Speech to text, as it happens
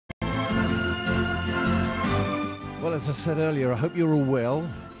Well, as I said earlier, I hope you're all well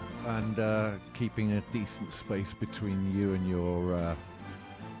and keeping a decent space between you and your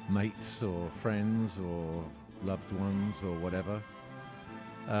mates or friends or loved ones or whatever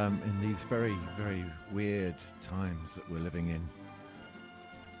in these very, very weird times that we're living in.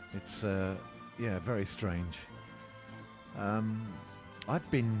 It's, very strange.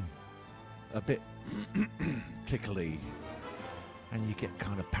 I've been a bit tickly, and you get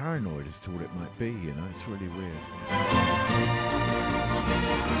kind of paranoid as to what it might be, you know, it's really weird.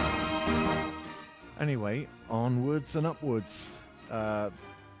 Anyway, onwards and upwards.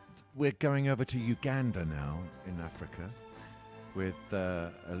 We're going over to Uganda now in Africa with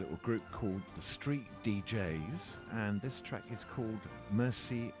a little group called the Street DJs, and this track is called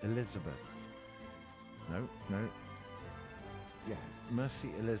Mercy Elizabeth. Mercy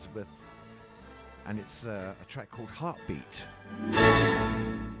Elizabeth, and it's a track called Heartbeat.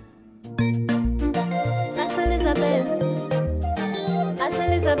 That's Elizabeth,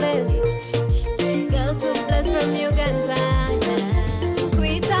 girl to bless from Uganda,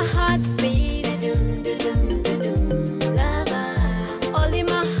 with a heartbeat, lover, only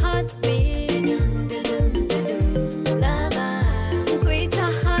my heartbeat, lover, with a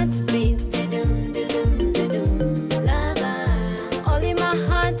heartbeat, lover, only my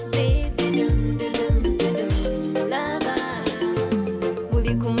heartbeat, lover,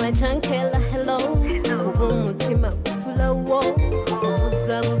 buli kumachankela hello, kubumutima kusula wo,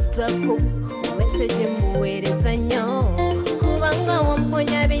 ubuzabuzako, message muwereza nnyo, kubanga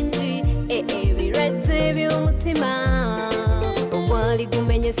wamponya bingi, ebirwadde by'omutima, ogwali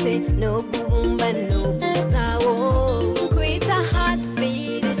gumenyese n'ogubumba n'ogusaawo, kwita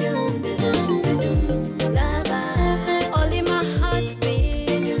heartbeat, lover, only my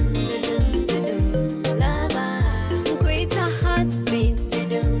heartbeat, lover, kwita heartbeat,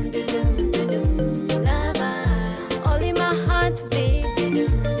 lover, only my heartbeat,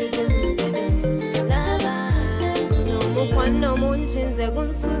 lover, n'omukwano mungi nze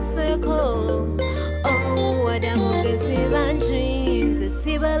gunsuseko, oh wadamugezi bangi nze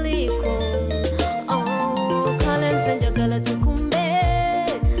sibaliko, oh kale nze njagala tukumbe,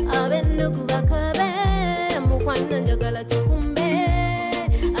 abennugu bakabe, mukwano njagala tukumbe,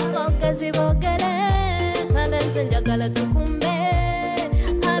 abogezi boogere, kale nze njagala tukumbe,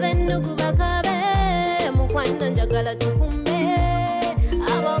 abennugu bakabe, mukwano njagala tukumbe,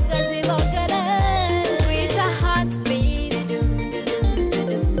 abogezi boogere, with a heartbeat,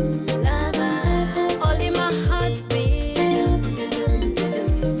 lover, only my heartbeat,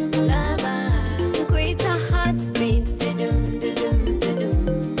 lover, with a heartbeat,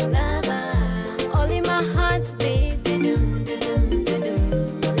 lover, only my heartbeat,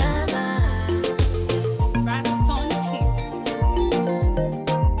 lover. Radstone Hits.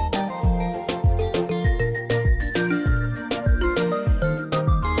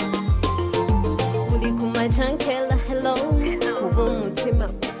 Buli kumachankela hello, kubumutima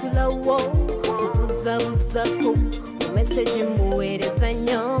kusula wo, ubuzabuzako, message muwereza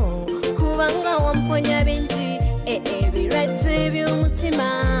nnyo, kubanga wamponya bingi, ebirwadde by'omutima,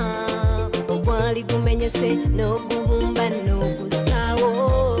 ogwali gumenyese n'ogubumba n'ogusaawo,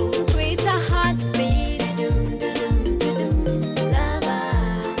 kwita heartbeat, lover,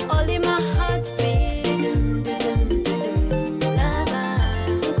 only my heartbeat, lover,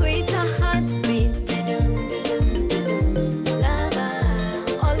 kwita heartbeat, lover,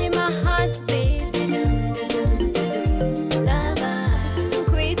 only my heartbeat, lover,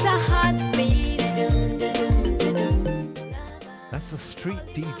 kwita heartbeat, That's the Street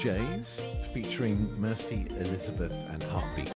DJs featuring Mercy Elizabeth and Heartbeat.